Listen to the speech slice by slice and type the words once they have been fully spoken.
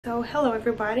So hello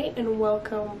everybody and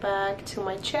welcome back to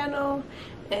my channel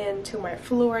and to my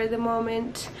floor at the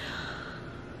moment.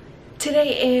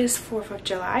 Today is 4th of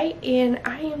July and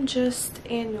I am just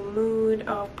in the mood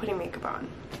of putting makeup on,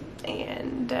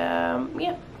 and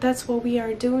yeah, that's what we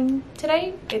are doing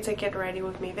today. It's a get ready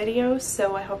with me video,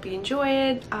 so I hope you enjoy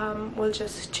it. We'll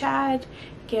just chat,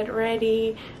 get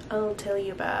ready. I'll tell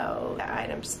you about the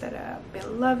items that I've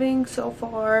been loving so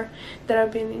far, that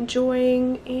I've been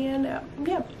enjoying, and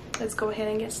yeah, let's go ahead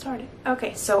and get started.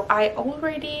 Okay, so I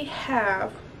already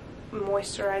have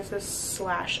moisturizer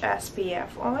 /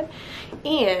 SPF on,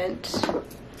 and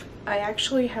I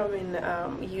actually have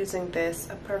been using this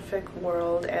A Perfect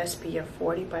World SPF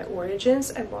 40 by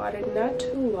Origins. I bought it not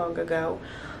too long ago,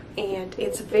 and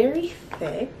it's very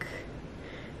thick.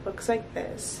 Looks like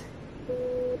this.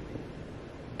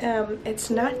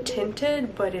 It's not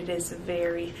tinted, but it is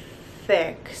very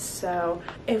thick, so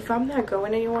if I'm not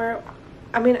going anywhere,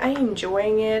 I mean, I'm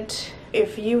enjoying it.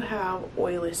 If you have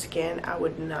oily skin, I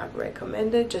would not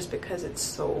recommend it just because it's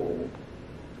so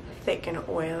thick and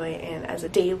oily, and as a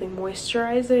daily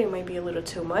moisturizer it might be a little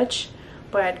too much,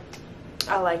 but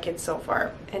I like it so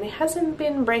far and it hasn't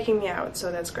been breaking me out,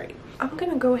 so that's great. I'm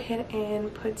gonna go ahead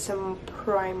and put some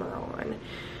primer on,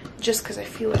 just because I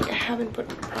feel like I haven't put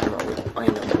primer on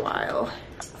in a while.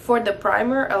 For the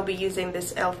primer, I'll be using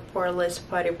this e.l.f. Poreless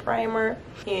Putty Primer,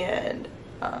 and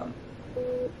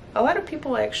a lot of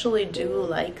people actually do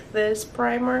like this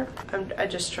primer. I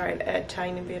just tried a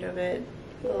tiny bit of it.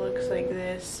 It looks like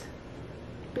this.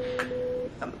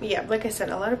 Yeah, like I said,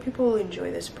 a lot of people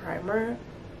enjoy this primer.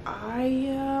 I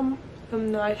am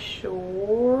not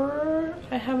sure.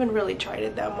 I haven't really tried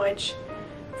it that much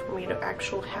for me to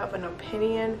actually have an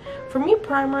opinion. For me,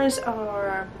 primers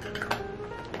are,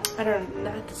 I don't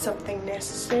know, not something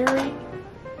necessary.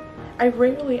 I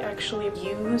rarely actually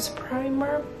use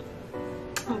primer,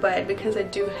 but because I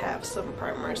do have some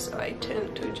primers, so I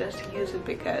tend to just use it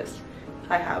because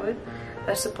I have it,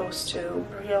 as opposed to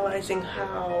realizing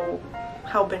how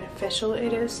beneficial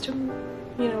it is to,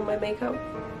 you know, my makeup.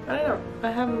 I don't know,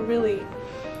 I haven't really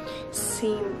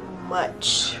seen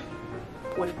much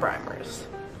with primers.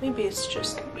 Maybe it's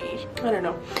just me, I don't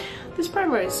know. This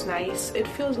primer is nice. It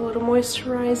feels a little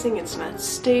moisturizing. It's not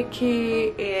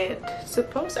sticky. I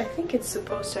think it's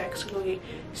supposed to actually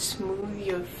smooth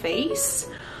your face,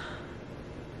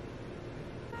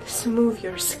 smooth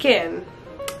your skin.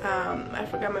 I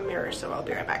forgot my mirror, so I'll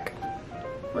be right back.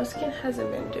 My skin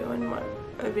hasn't been doing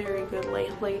very good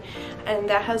lately, and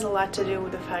that has a lot to do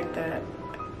with the fact that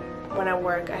when I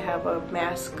work I have a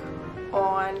mask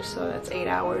on, so that's 8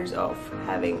 hours of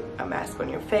having a mask on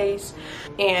your face,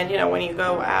 and you know, when you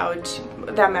go out,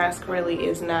 that mask really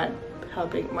is not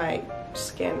helping my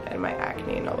skin and my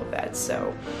acne and all of that,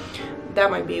 so that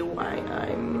might be why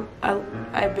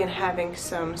I've been having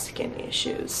some skin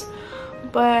issues.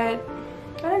 But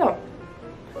I don't know,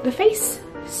 the face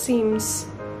seems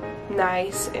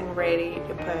nice and ready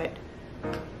to put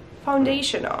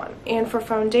foundation on, and for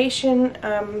foundation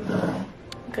I'm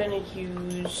gonna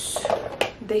use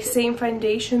the same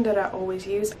foundation that I always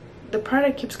use. The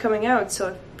product keeps coming out,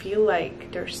 so I feel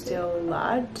like there's still a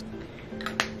lot.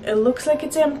 It looks like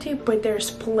it's empty, but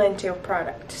there's plenty of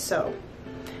product, so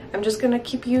I'm just gonna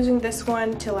keep using this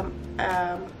one till I'm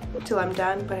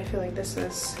done. But I feel like this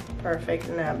is perfect,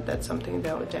 and that's something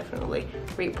that I would definitely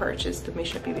repurchase, the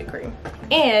Missha BB Cream.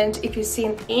 And if you've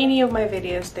seen any of my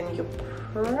videos, then you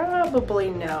probably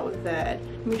know that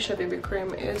Missha BB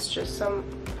Cream is just some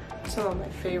of my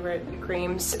favorite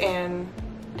creams and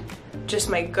just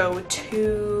my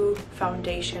go-to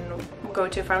foundation.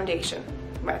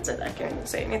 That's it, I can't even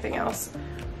say anything else.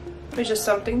 It's just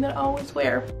something that I always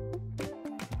wear.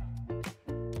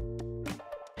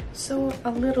 So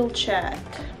a little chat.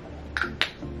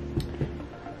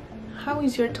 How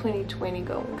is your 2020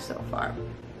 going so far?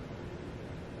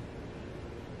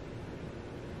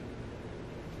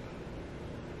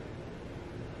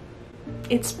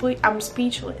 I'm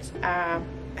speechless.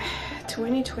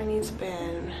 2020's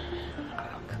been a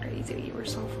crazy year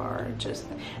so far. Just,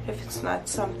 if it's not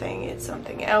something, it's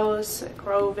something else.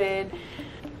 COVID.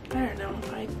 I don't know.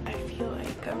 I feel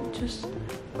like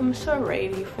I'm so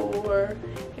ready for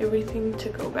everything to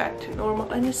go back to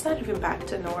normal, and it's not even back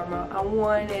to normal. I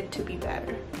want it to be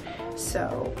better.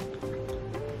 So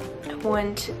I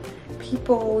want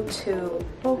people to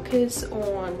focus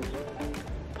on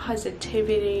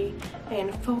positivity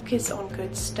and focus on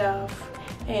good stuff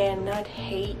and not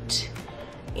hate,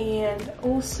 and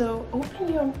also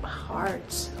open your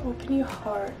hearts, open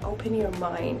your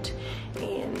mind,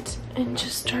 and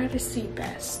just try to see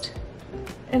best.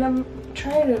 And I'm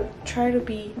try to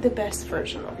be the best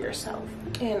version of yourself.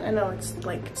 And I know it's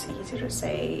like, it's easy to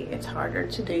say, it's harder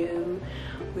to do.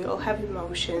 We all have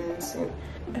emotions, and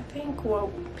I think what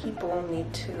people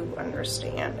need to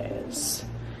understand is,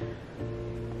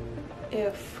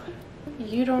 if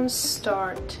you don't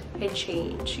start a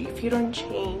change, if you don't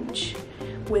change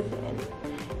within,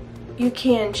 you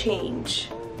can't change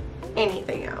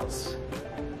anything else.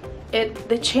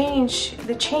 The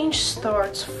change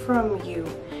starts from you.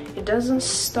 It doesn't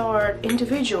start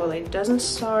individually. It doesn't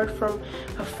start from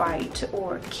a fight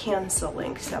or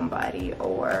canceling somebody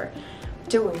or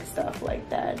doing stuff like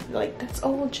that. Like, that's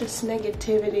all just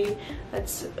negativity.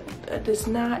 That does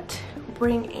not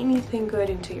bring anything good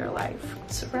into your life.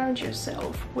 Surround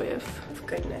yourself with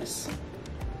goodness.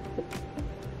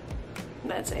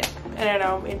 That's it. And I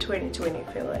know in 2020 I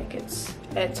feel like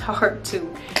it's hard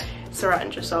to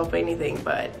surround yourself with anything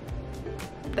but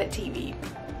the TV,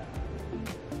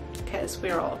 because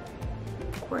we're all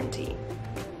quarantined.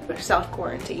 We're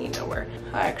self-quarantined, or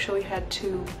I actually had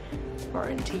to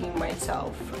quarantine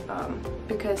myself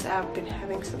because I've been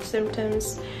having some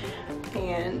symptoms,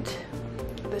 and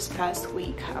this past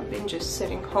week I've been just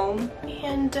sitting home.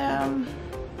 And I'm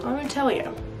gonna tell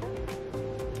you,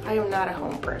 I am not a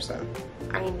home person.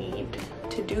 I need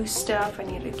to do stuff. I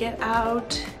need to get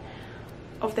out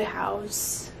of the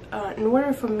house. In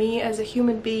order for me as a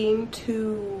human being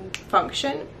to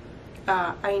function,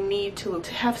 I need to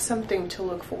have something to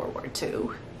look forward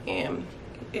to. And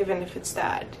even if it's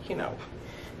that, you know,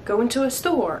 going to a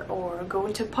store or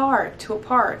going to a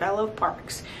park. I love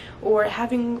parks. Or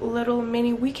having little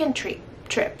mini weekend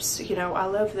trips, you know, I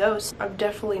love those. I'm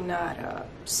definitely not a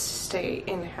stay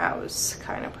in house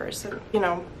kind of person. You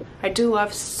know, I do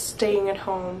love staying at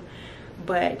home,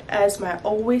 but as my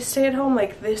always stay at home,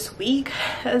 like this week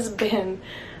has been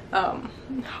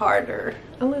harder,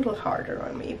 a little harder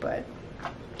on me. But,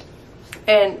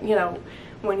 and you know,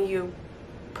 when you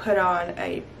put on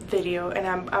a video, and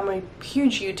I'm a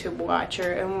huge YouTube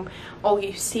watcher, and all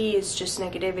you see is just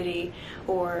negativity,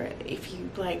 or if you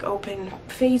like open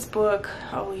Facebook,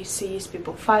 all you see is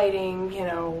people fighting, you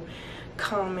know,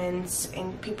 comments,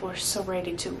 and people are so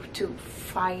ready to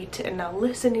fight and not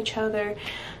listen to each other.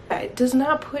 It does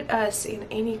not put us in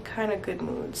any kind of good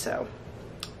mood. So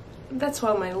that's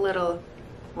why my little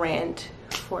rant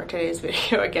for today's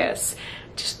video, I guess.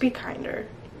 Just be kinder.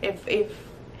 If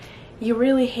you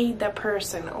really hate that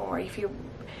person, or if you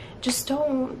just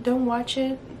don't watch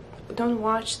it, don't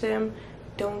watch them,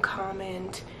 don't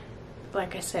comment.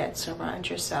 Like I said, surround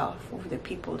yourself with the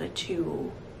people that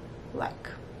you like.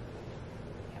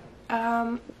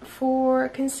 For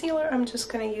concealer, I'm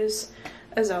just gonna use,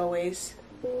 as always,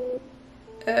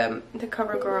 the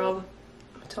Covergirl.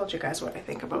 I told you guys what I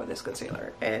think about this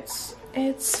concealer. It's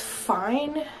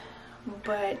fine,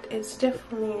 but it's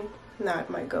definitely not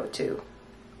my go-to.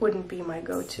 Wouldn't be my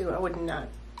go-to. I would not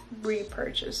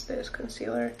repurchase this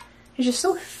concealer. It's just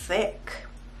so thick,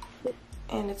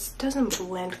 and it doesn't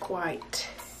blend quite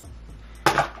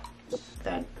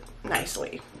that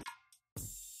nicely.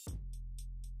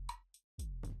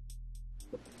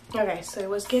 Okay, so it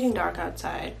was getting dark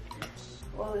outside.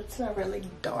 Well, it's not really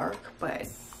dark, but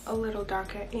a little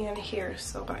darker in here,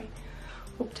 so I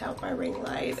hooked out my ring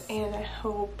light, and I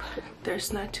hope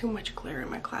there's not too much glare in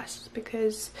my glasses,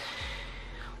 because,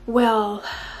 well,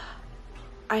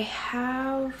 I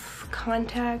have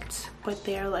contacts, but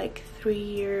they're like 3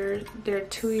 years, they're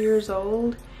 2 years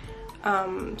old,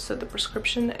 so the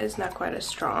prescription is not quite as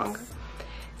strong.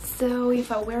 So if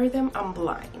I wear them, I'm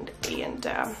blind, and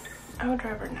I would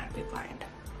rather not be blind.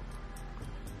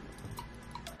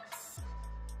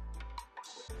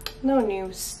 No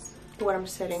news what I'm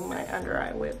setting my under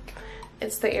eye with.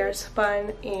 It's the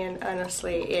Airspun, and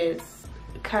honestly it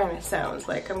kind of sounds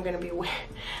like I'm gonna be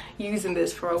using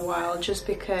this for a while, just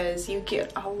because you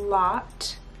get a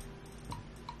lot,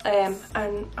 and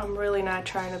I'm really not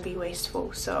trying to be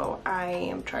wasteful, so I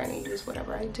am trying to use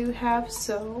whatever I do have.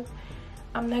 So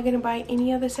I'm not gonna buy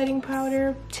any other setting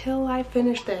powder till I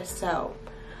finish this. So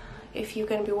if you're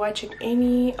gonna be watching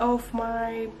any of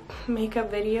my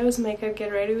makeup videos, makeup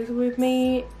get ready with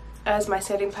me, as my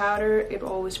setting powder, it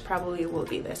always probably will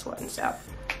be this one. So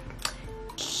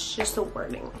just a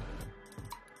warning.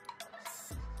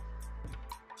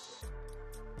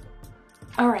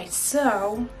 Alright,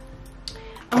 so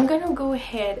I'm gonna go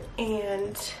ahead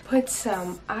and put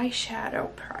some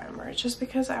eyeshadow primer, just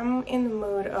because I'm in the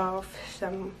mood of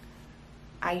some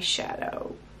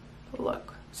eyeshadow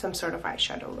look, some sort of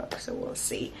eyeshadow look, so we'll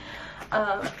see.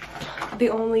 The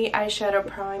only eyeshadow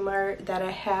primer that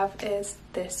I have is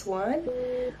this one,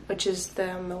 which is the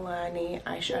Milani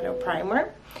Eyeshadow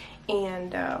Primer,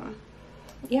 And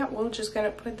yeah, we're just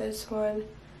gonna put this one.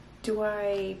 Do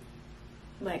I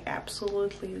like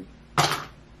absolutely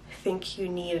think you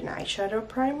need an eyeshadow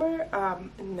primer?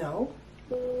 No.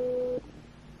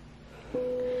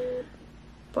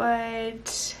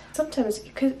 But sometimes,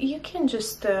 because you can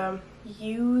just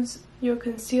use your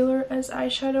concealer as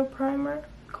eyeshadow primer,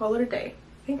 call it a day.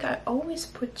 I think I always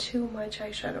put too much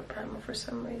eyeshadow primer for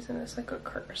some reason. It's like a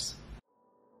curse.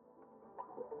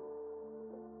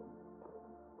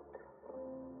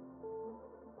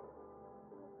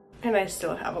 And I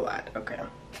still have a lot. Okay.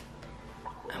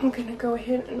 I'm gonna go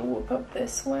ahead and whip up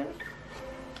this one,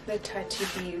 the Tati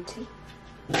Beauty.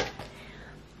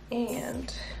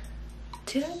 And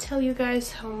did I tell you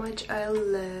guys how much I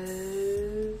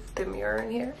love the mirror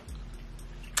in here?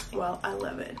 Well, I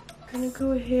love it. I'm gonna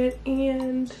go ahead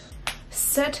and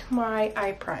set my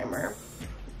eye primer.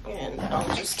 And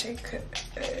I'll just take a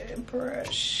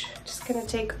brush. Just gonna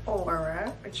take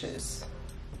Aura, which is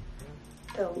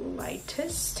the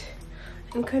lightest,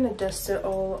 and kind of dust it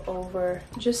all over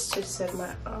just to set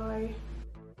my eye.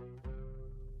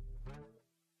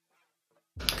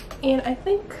 And I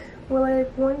think, well, I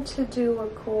want to do a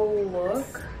cool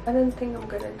look. I don't think I'm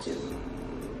gonna do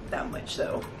that much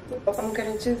though. I'm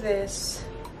gonna do this,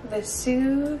 the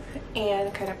Soothe,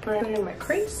 and kind of put it in my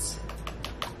crease.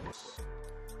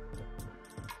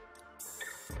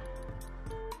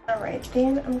 Alright,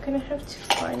 then I'm gonna have to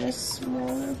find a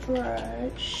smaller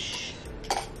brush.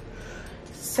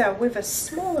 So with a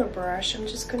smaller brush, I'm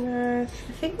just gonna,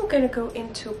 I think I'm gonna go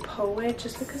into Poet,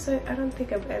 just because I don't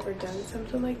think I've ever done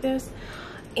something like this.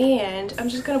 And I'm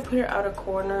just gonna put it out a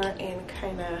corner and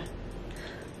kind of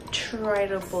try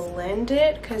to blend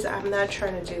it, because I'm not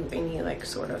trying to do any like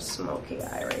sort of smoky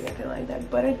eye or anything like that.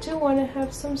 But I do want to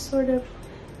have some sort of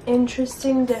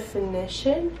interesting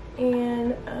definition,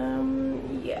 and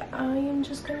yeah, I am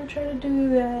just gonna try to do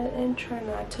that and try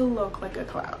not to look like a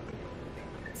clown,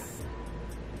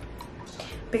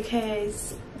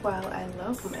 because while I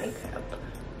love makeup,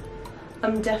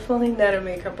 I'm definitely not a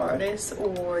makeup artist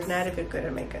or not even good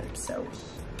at makeup. So,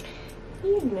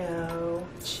 you know,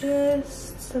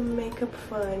 just some makeup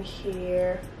fun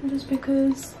here, just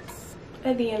because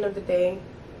at the end of the day,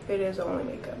 it is only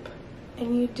makeup.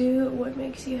 And you do what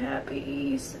makes you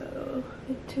happy, so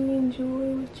get to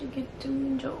enjoy what you get to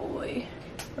enjoy.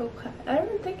 Okay, I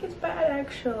don't think it's bad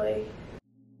actually.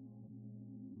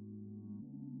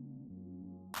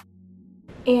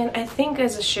 And I think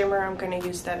as a shimmer, I'm gonna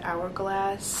use that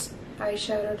Hourglass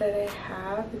eyeshadow that I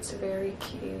have. It's very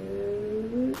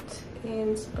cute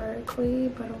and sparkly,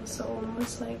 but also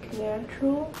almost like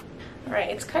natural.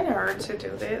 Alright, it's kind of hard to do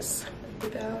this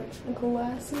without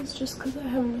glasses, just because I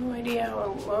have no idea how I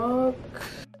look.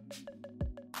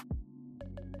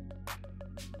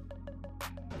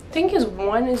 I think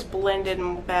one is blended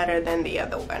better than the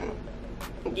other one.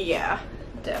 Yeah,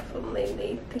 definitely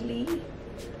lately.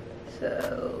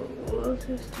 So we'll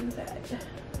just do that.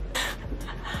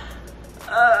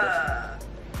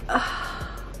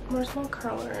 There's more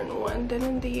color in one than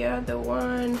in the other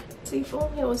one. See, if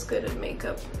only I was good at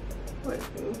makeup, would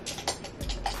be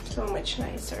so much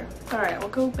nicer. Alright, I'll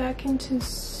go back into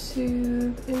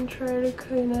Soothe and try to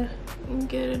kind of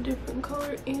get a different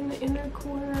color in the inner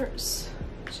corners,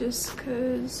 just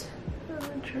because I'm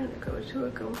not trying to go to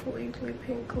a completely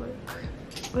pink look.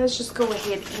 Let's just go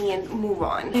ahead and move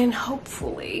on, and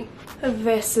hopefully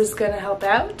this is gonna help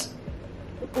out.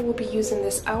 We'll be using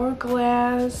this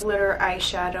Hourglass glitter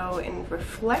eyeshadow in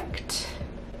Reflect.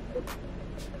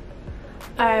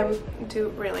 I do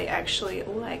really actually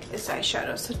like this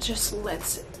eyeshadow, so just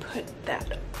let's put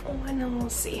that on and we'll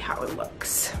see how it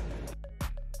looks.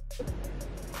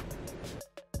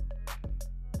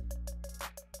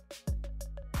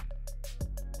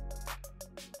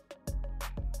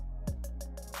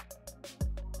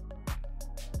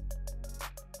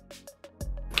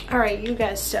 Alright, you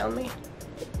guys tell me.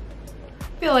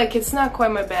 I feel like it's not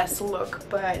quite my best look,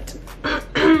 but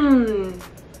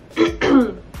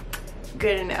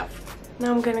good enough.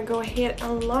 Now I'm gonna go ahead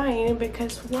and line,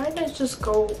 because why not just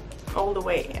go all the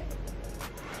way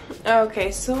in?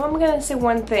 Okay, so I'm gonna say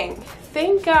one thing.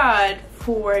 Thank God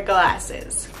for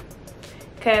glasses,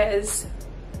 because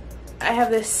I have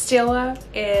this Stila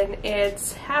and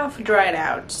it's half dried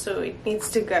out, so it needs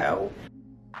to go.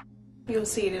 You'll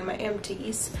see it in my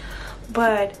empties,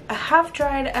 but a half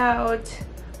dried out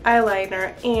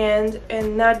eyeliner and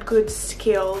not good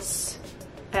skills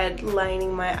at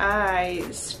lining my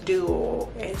eyes duo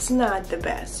is not the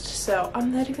best. So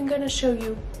I'm not even gonna show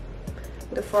you.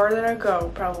 The farther I go,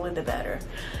 probably the better.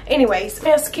 Anyways,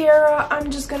 mascara,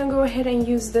 I'm just gonna go ahead and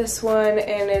use this one,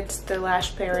 and it's the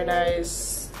Lash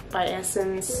Paradise by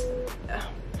Essence.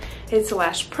 It's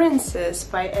Lash Princess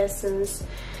by Essence,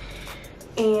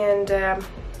 and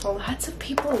lots of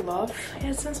people love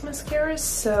Essence mascaras,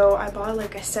 so I bought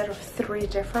like a set of 3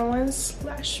 different ones,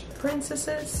 Lash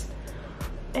Princesses,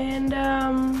 and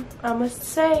I must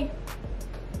say,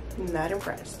 not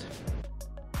impressed.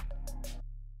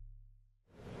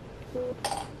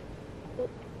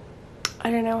 I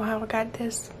don't know how I got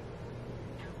this.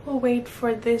 We'll wait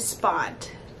for this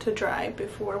spot to dry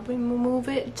before we move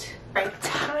it. Alright,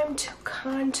 time to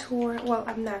contour. Well,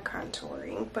 I'm not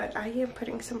contouring, but I am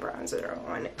putting some bronzer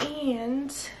on,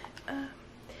 and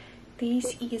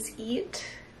this is it.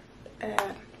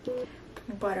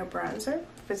 Butter bronzer,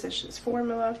 Physicians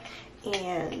Formula,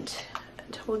 and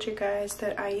I told you guys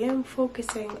that I am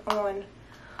focusing on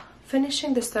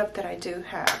finishing the stuff that I do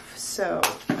have. So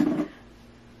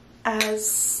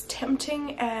as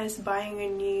tempting as buying a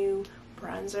new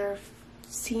bronzer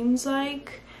seems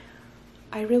like,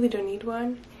 I really don't need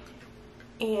one,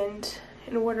 and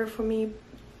in order for me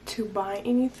to buy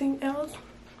anything else,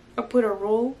 I put a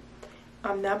rule: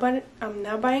 I'm not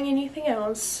buying anything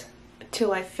else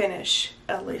till I finish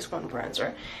at least one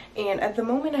bronzer. And at the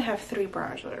moment I have 3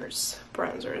 bronzers.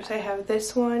 I have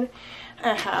this one,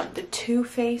 I have the Too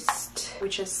Faced,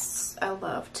 which is I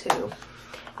love too,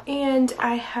 and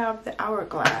I have the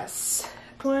Hourglass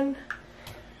one.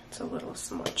 It's a little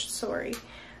smudged, sorry,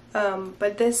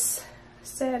 but this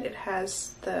set, it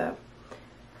has the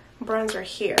bronzer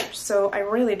here, so I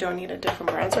really don't need a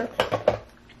different bronzer.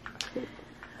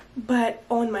 But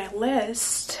on my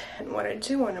list, and what I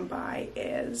do want to buy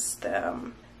is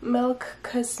the Milk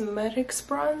Cosmetics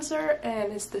bronzer,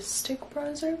 and it's the stick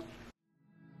bronzer.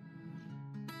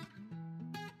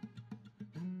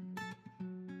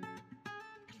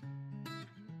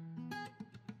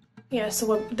 Yeah,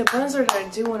 so the bronzer that I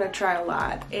do want to try a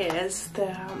lot is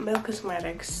the Milk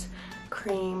Cosmetics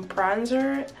Cream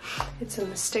bronzer. It's in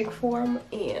the stick form,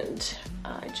 and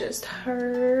I just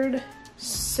heard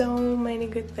so many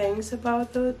good things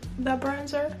about that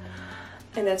bronzer,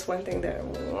 and that's one thing that I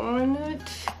wanted,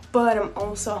 but I'm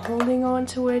also holding on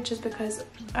to it just because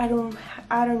I don't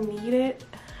need it.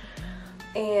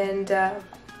 And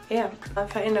yeah,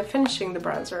 if I end up finishing the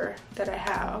bronzer that I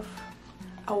have,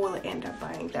 I will end up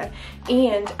buying that.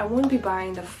 And I won't be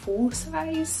buying the full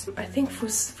size. I think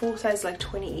full size like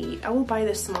 28. I will buy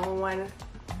the small one.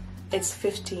 It's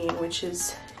 15, which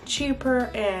is cheaper,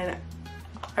 and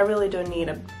I really don't need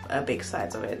a big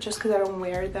size of it just because I don't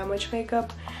wear that much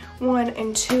makeup. 1,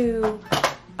 and 2,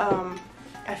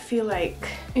 I feel like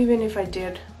even if I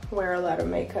did wear a lot of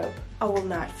makeup, I will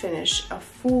not finish a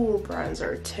full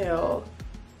bronzer till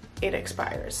it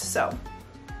expires. So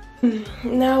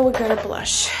now we're gonna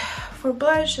blush. For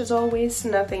blush, as always,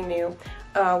 nothing new.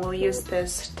 We'll use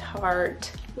this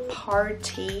Tarte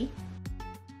Party.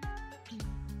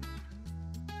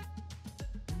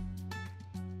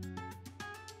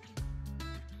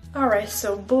 Alright,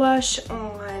 so blush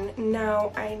on.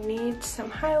 Now I need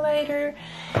some highlighter,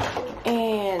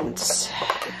 and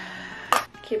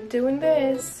keep doing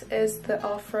this. Is the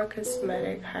Ofra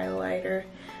Cosmetic Highlighter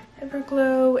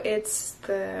Everglow. It's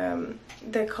the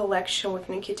collection with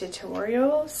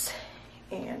Nikkietutorials,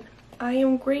 and I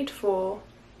am grateful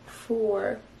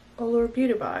for Allure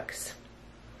Beauty Box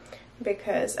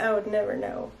because I would never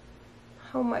know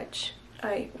how much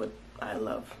I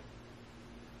love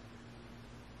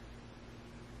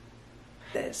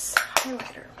this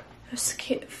highlighter. Let's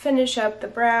finish up the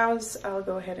brows. I'll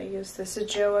go ahead and use this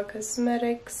Joa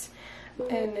Cosmetics,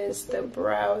 and it's the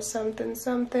brow something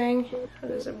something.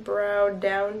 There's a brow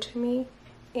down to me,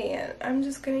 and I'm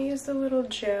just gonna use the little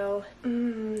gel.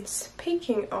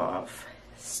 Speaking of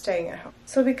staying at home,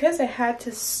 so because I had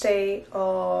to stay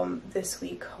this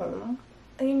week home,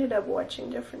 I ended up watching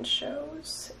different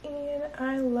shows, and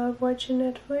I love watching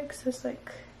Netflix. It's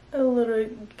like a little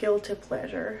guilty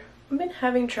pleasure. I've been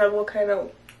having trouble kind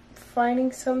of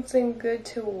finding something good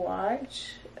to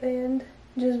watch, and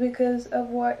just because I've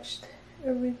watched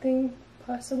everything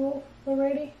possible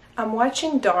already. I'm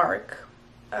watching Dark,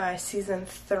 season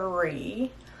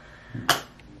 3,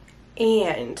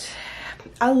 and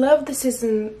I love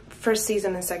the first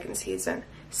season and second season.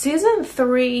 Season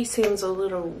 3 seems a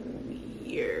little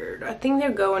weird. I think they're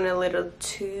going a little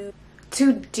too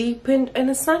deep, and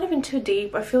it's not even too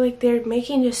deep. I feel like they're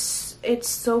making it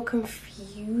so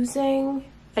confusing,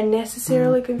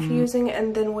 unnecessarily confusing,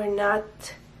 and then we're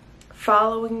not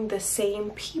following the same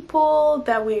people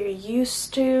that we're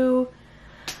used to.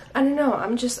 I don't know,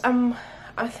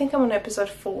 I think I'm on episode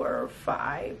 4 or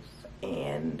 5,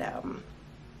 and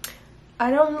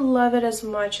I don't love it as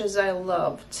much as I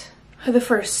loved the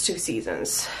first 2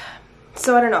 seasons,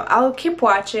 So I don't know, I'll keep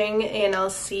watching and I'll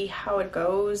see how it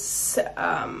goes.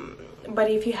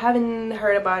 But if you haven't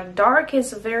heard about it, Dark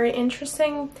is very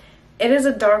interesting. It is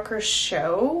a darker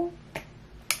show.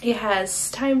 It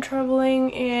has time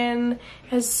traveling and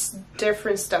has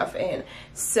different stuff in.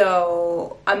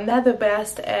 So I'm not the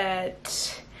best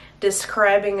at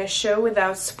describing a show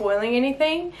without spoiling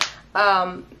anything.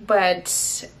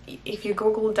 But if you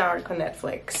Google Dark on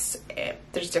Netflix,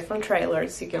 there's different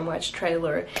trailers. You can watch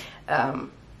trailer.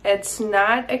 It's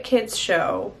not a kids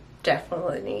show,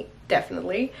 definitely.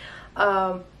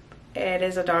 It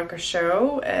is a darker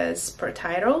show as per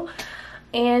title,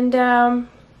 and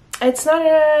it's not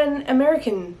an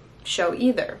American show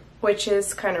either, which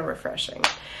is kind of refreshing.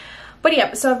 But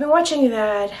yeah, so I've been watching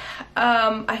that.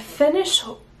 I finished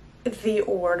The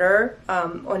Order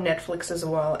on Netflix as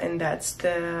well, and that's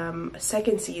the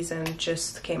second season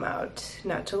just came out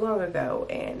not too long ago,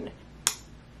 and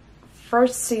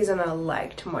first season I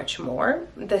liked much more.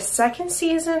 The second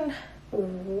season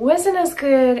wasn't as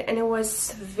good, and it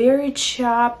was very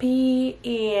choppy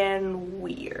and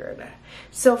weird.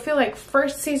 So I feel like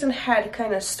first season had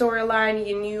kind of storyline,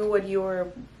 you knew what you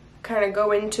were kind of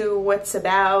going to, what's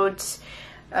about.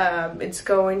 It's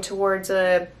going towards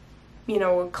a, you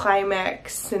know, a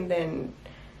climax, and then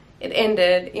it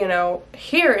ended, you know.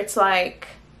 Here it's like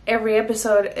every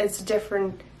episode is a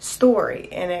different story,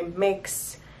 and it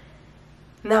makes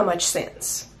not much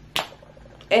sense.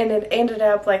 And it ended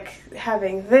up like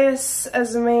having this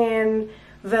as a main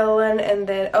villain, and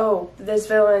then, oh, this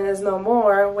villain is no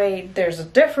more, wait, there's a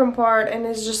different part, and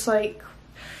it's just like,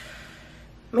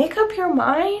 make up your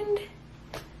mind.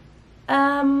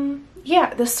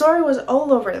 Yeah, the story was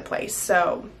all over the place,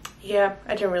 so yeah,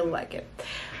 I didn't really like it.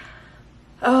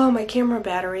 Oh, my camera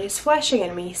battery is flashing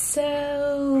at me,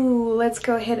 so let's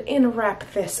go ahead and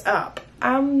wrap this up.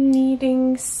 I'm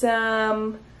needing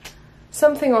something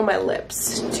on my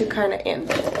lips to kind of end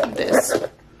this,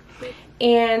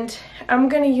 and I'm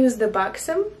gonna use the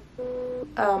Buxom.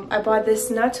 I bought this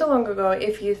not too long ago.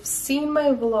 If you've seen my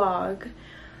vlog,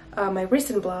 my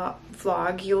recent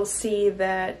vlog, you'll see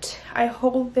that I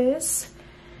hold this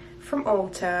from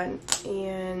Ulta,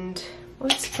 and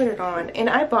let's put it on. And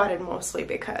I bought it mostly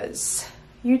because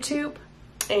YouTube,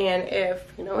 and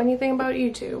if you know anything about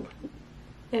YouTube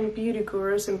and beauty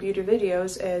gurus and beauty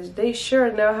videos, is they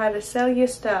sure know how to sell you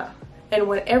stuff. And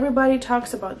when everybody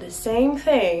talks about the same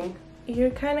thing,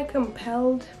 you're kind of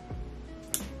compelled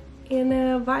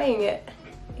in buying it.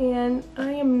 And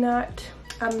I'm not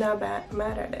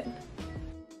mad at it.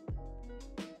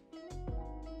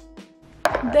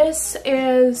 This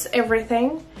is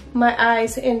everything. My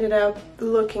eyes ended up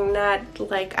looking not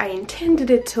like I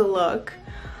intended it to look.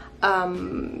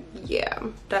 Yeah,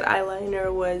 that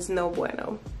eyeliner was no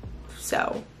bueno.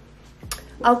 So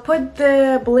I'll put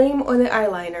the blame on the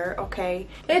eyeliner, okay?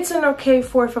 It's an okay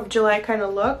 4th of July kind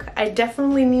of look. I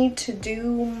definitely need to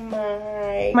do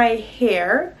my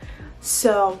hair,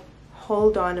 so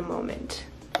hold on a moment.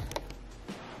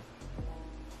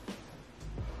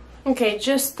 Okay,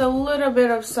 just a little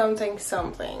bit of something.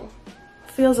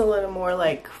 Feels a little more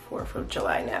like 4th of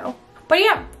July now. But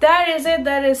yeah, that is it.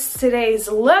 That is today's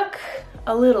look.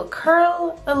 A little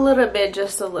curl, a little bit,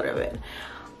 just a little bit.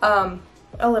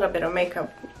 A little bit of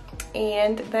makeup.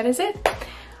 And that is it.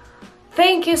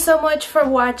 Thank you so much for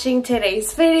watching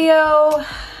today's video.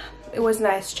 It was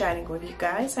nice chatting with you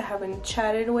guys. I haven't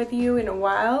chatted with you in a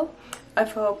while. I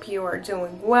hope you are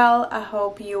doing well. I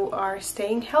hope you are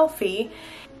staying healthy.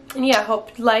 And yeah, I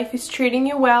hope life is treating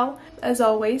you well. As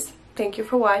always, thank you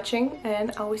for watching,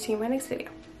 and I will see you in my next video.